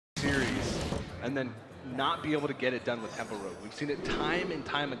series and then not be able to get it done with Tempo Rogue. We've seen it time and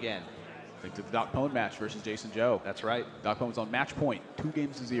time again. Think to the Doc Pone match versus Jason Joe. That's right. Doc Pone was on match point,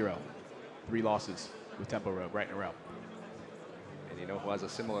 2-0, 3 losses with Tempo Rogue right in a row. And you know who has a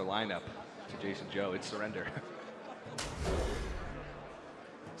similar lineup to Jason Joe? It's Surrender.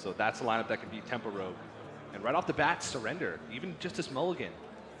 So that's a lineup that can beat Tempo Rogue. And right off the bat, Surrender, even just as Mulligan.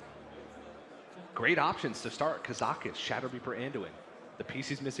 Great options to start. Kazakis, Shadow Reaper, Anduin. The piece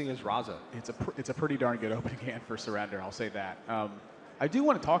he's missing is Raza. It's a pretty darn good opening hand for Surrender, I'll say that. I do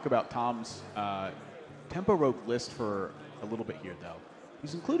want to talk about Tom's Tempo Rogue list for a little bit here, though.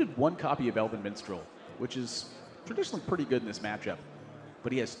 He's included 1 copy of Elven Minstrel, which is traditionally pretty good in this matchup.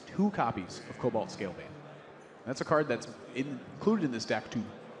 But he has 2 copies of Cobalt Scalebane. That's a card that's included in this deck to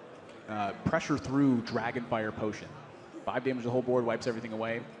pressure through Dragonfire Potion. 5 damage to the whole board, wipes everything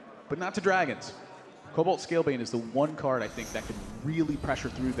away, but not to dragons. Cobalt Scalebane is the 1 card I think that can really pressure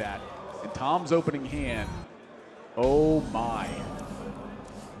through that. And Tom's opening hand, oh my.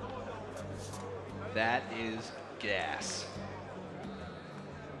 That is gas.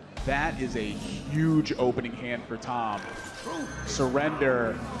 That is a huge opening hand for Tom.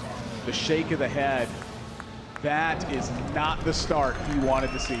 Surrender, the shake of the head. That is not the start he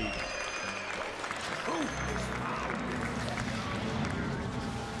wanted to see.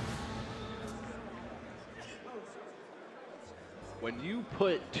 When you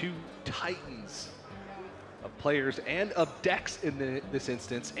put 2 titans of players and of decks in this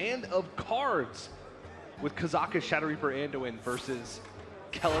instance, and of cards, with Kazakis, Shadow Reaper, Anduin versus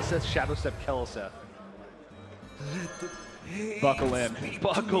Keleseth, Shadowstep, Keleseth. Buckle in.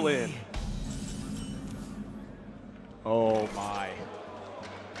 Buckle in. Oh my.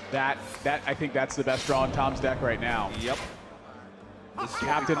 That I think that's the best draw in Tom's deck right now. Yep. This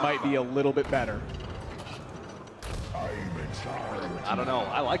captain might be a little bit better. I don't know.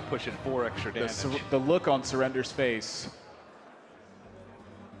 I like pushing 4 extra damage. The look on Surrender's face.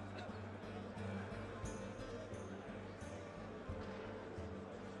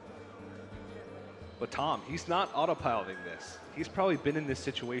 But Tom, he's not autopiloting this. He's probably been in this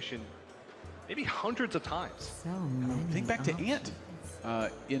situation maybe hundreds of times. So many Think back to Ant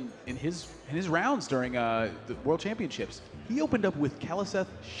in his rounds during the World Championships. He opened up with Keleseth,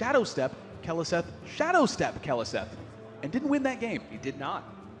 Shadowstep, Keleseth, Shadowstep, Keleseth, and didn't win that game. He did not.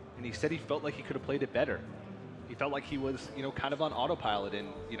 And he said he felt like he could have played it better. He felt like he was, kind of on autopilot and,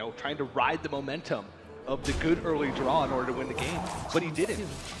 trying to ride the momentum of the good early draw in order to win the game. But he didn't.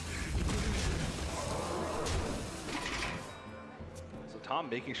 So Tom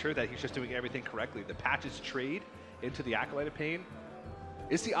making sure that he's just doing everything correctly. The patches trade into the Acolyte of Pain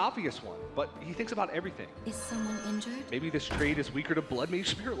is the obvious one, but he thinks about everything. Is someone injured? Maybe this trade is weaker to Blood Mage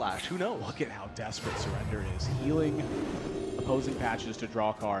Spirit Lash. Who knows? Look at how desperate Surrender is. Healing opposing patches to draw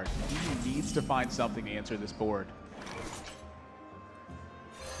a card. He needs to find something to answer this board.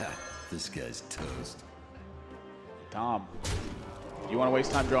 This guy's toast. Tom, you want to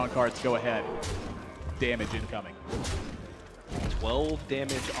waste time drawing cards, go ahead. Damage incoming. 12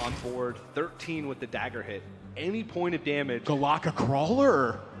 damage on board, 13 with the dagger hit. Any point of damage. Galaka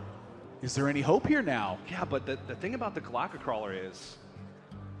Crawler? Is there any hope here now? Yeah, but the thing about the Galaka Crawler is,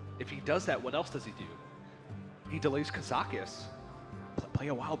 if he does that, what else does he do? He delays Kazakis. Play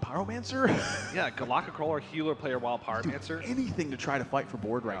a Wild Pyromancer? Yeah, Galaka Crawler, healer, player, Wild Pyromancer. Anything to try to fight for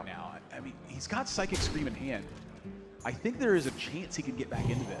board right now. I mean, he's got Psychic Scream in hand. I think there is a chance he can get back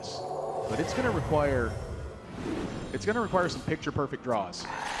into this, but it's going to require some picture-perfect draws.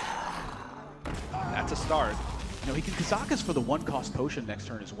 That's a start. He can Kazakis for the 1-cost potion next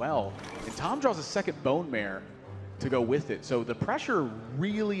turn as well. And Tom draws a second Bone Mare to go with it. So the pressure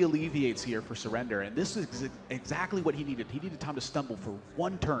really alleviates here for Surrender. And this is exactly what he needed. He needed Tom to stumble for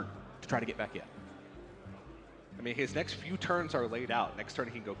 1 turn to try to get back in. I mean, his next few turns are laid out. Next turn,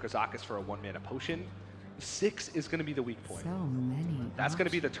 he can go Kazakis for a 1-mana potion. 6 is going to be the weak point. So many. That's going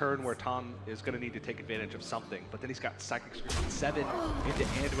to be the turn where Tom is going to need to take advantage of something. But then he's got Psychic Scream on 7 into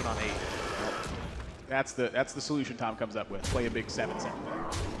Anduin on 8. That's the solution Tom comes up with. Play a big 7/7 there.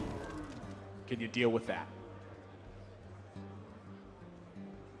 Can you deal with that?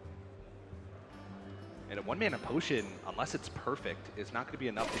 And a 1-mana potion, unless it's perfect, is not going to be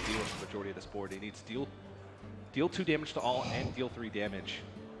enough to deal with the majority of this board. He needs deal 2 damage to all and deal 3 damage.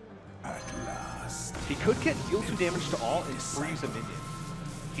 At last. He could get deal 2 damage to all and freeze a minion.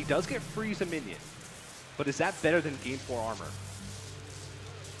 He does get freeze a minion, but is that better than gain 4 armor?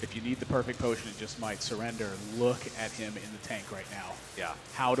 If you need the perfect potion, it just might. Surrender. Look at him in the tank right now. Yeah.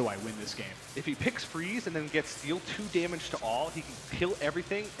 How do I win this game? If he picks freeze and then gets deal 2 damage to all, he can kill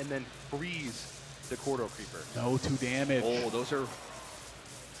everything and then freeze the Corridor Creeper. No 2 damage. Oh, those are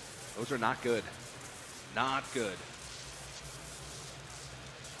Those are not good. Not good.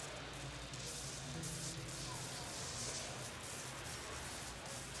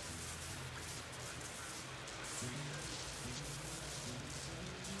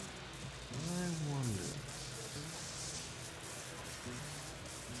 I wonder.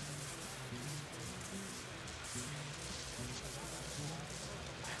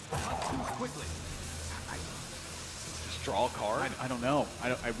 Quickly. Just draw a card. I don't know.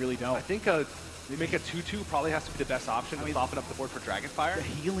 I really don't. I think they make a 2/2 probably has to be the best option to soften up the board for Dragonfire. The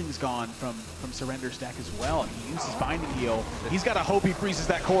healing's gone from Surrender's deck as well. He uses Binding Heal. He's got to hope he freezes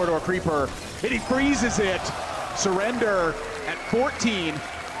that Corridor Creeper, and he freezes it. Surrender at 14,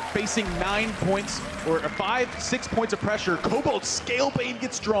 facing 9 points, or 6 points of pressure. Cobalt Scalebane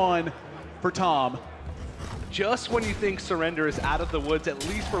gets drawn for Tom. Just when you think Surrender is out of the woods, at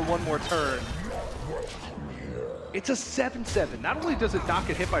least for one more turn, it's a 7/7. Not only does it not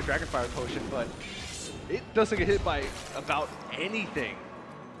get hit by Dragonfire Potion, but it doesn't get hit by about anything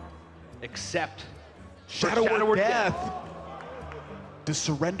except Shadow Word Death. Does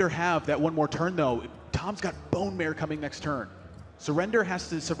Surrender have that one more turn, though? Tom's got Bone Mare coming next turn. Surrender has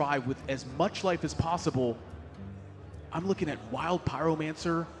to survive with as much life as possible. I'm looking at Wild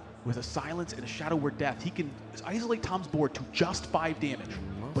Pyromancer with a Silence and a Shadow Word Death. He can isolate Tom's board to just 5 damage,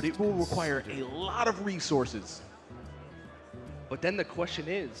 but it will require a lot of resources. But then the question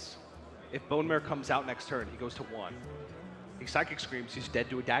is, if Bone Mare comes out next turn, he goes to 1. He Psychic Screams, he's dead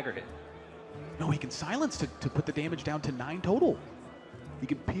to a dagger hit. No, he can Silence to put the damage down to 9 total. He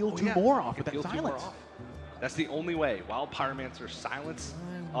can peel 2 yeah, more off with he can that peel 2 more Silence. off. That's the only way. Wild Pyromancer Silence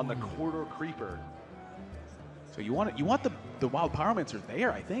on the Corridor Creeper. So you want the Wild Pyromancer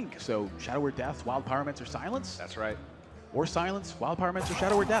there, I think. So Shadow Word Death, Wild Pyromancer Silence. That's right. Or Silence, Wild Pyromancer,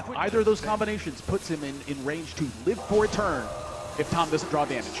 Shadow Word Death. Either of those combinations puts him in range to live for a turn if Tom doesn't draw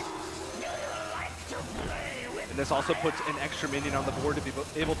damage. And this also puts an extra minion on the board to be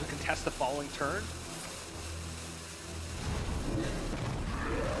able to contest the following turn.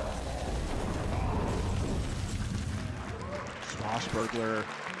 Swashbuckler.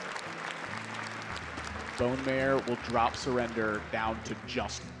 Bone Mare will drop Surrender down to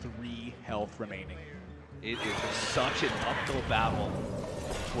just 3 health remaining. It is such an uphill battle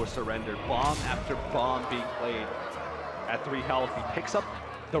for Surrender. Bomb after bomb being played at 3 health. He picks up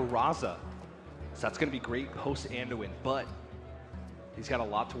the Raza. So that's going to be great post Anduin, but he's got a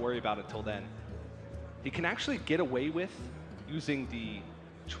lot to worry about until then. He can actually get away with using the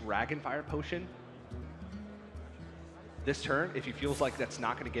Dragonfire Potion this turn if he feels like that's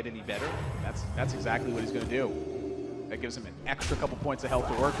not going to get any better. That's exactly what he's going to do. That gives him an extra couple points of health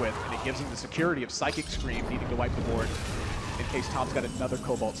to work with, and it gives him the security of Psychic Scream needing to wipe the board in case Tom's got another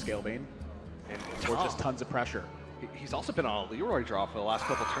Cobalt Scalebane, or just tons of pressure. He's also been on a Leroy draw for the last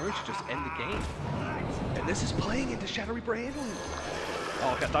couple turns to just end the game. And this is playing into Shadow Reaper Anduin.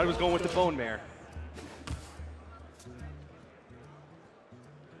 Oh, okay, I thought he was going with the Bone Mare.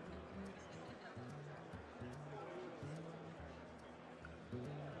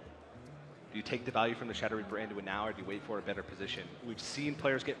 Do you take the value from the Shadow Reaper Anduin now, or do you wait for a better position? We've seen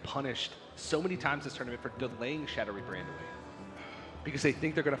players get punished so many times this tournament for delaying Shadow Reaper Anduin because they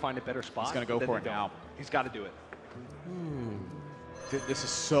think they're going to find a better spot. He's going to go for it now. He's got to do it. This is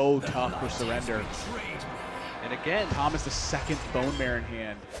so tough for Surrender. And again, Tom is the second Bone Mare in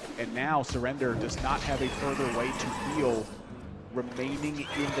hand, and now Surrender does not have a further way to heal remaining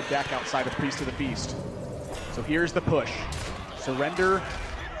in the deck outside of Priest of the Feast. So here's the push. Surrender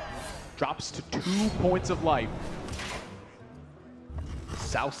drops to 2 points of life.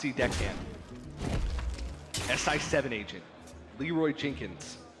 South Sea Deckhand, SI7 Agent, Leroy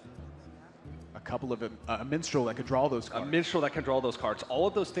Jenkins. A couple of a Minstrel that could draw those cards. A Minstrel that can draw those cards. All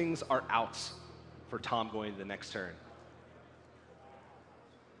of those things are outs for Tom going to the next turn.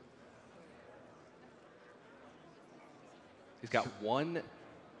 He's got 1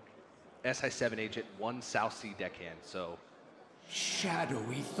 SI7 Agent, 1 South Sea Deckhand, so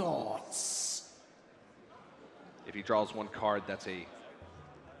Shadowy thoughts. if he draws 1 card, that's a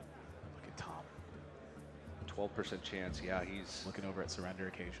Look at Tom 12% chance. Yeah, he's looking over at Surrender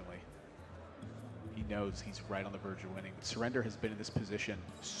occasionally. He knows he's right on the verge of winning. Surrender has been in this position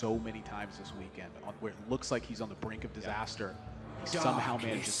so many times this weekend, where it looks like he's on the brink of disaster. He somehow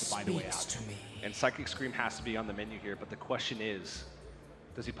manages to find a way out. And Psychic Scream has to be on the menu here, but the question is,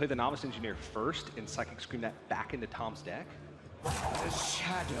 does he play the Novice Engineer first and Psychic Scream that back into Tom's deck? The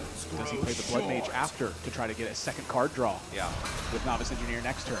shadows Does he play the Blood Mage after to try to get a second card draw? Yeah. With Novice Engineer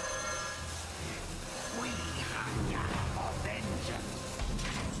next turn.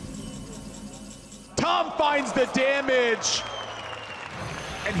 Tom finds the damage!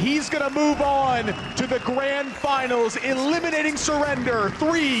 And he's going to move on to the grand finals, eliminating Surrender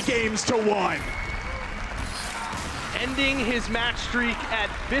 3-1. Ending his match streak at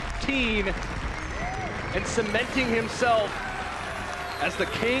 15 and cementing himself as the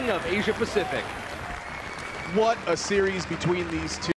king of Asia Pacific. What a series between these two.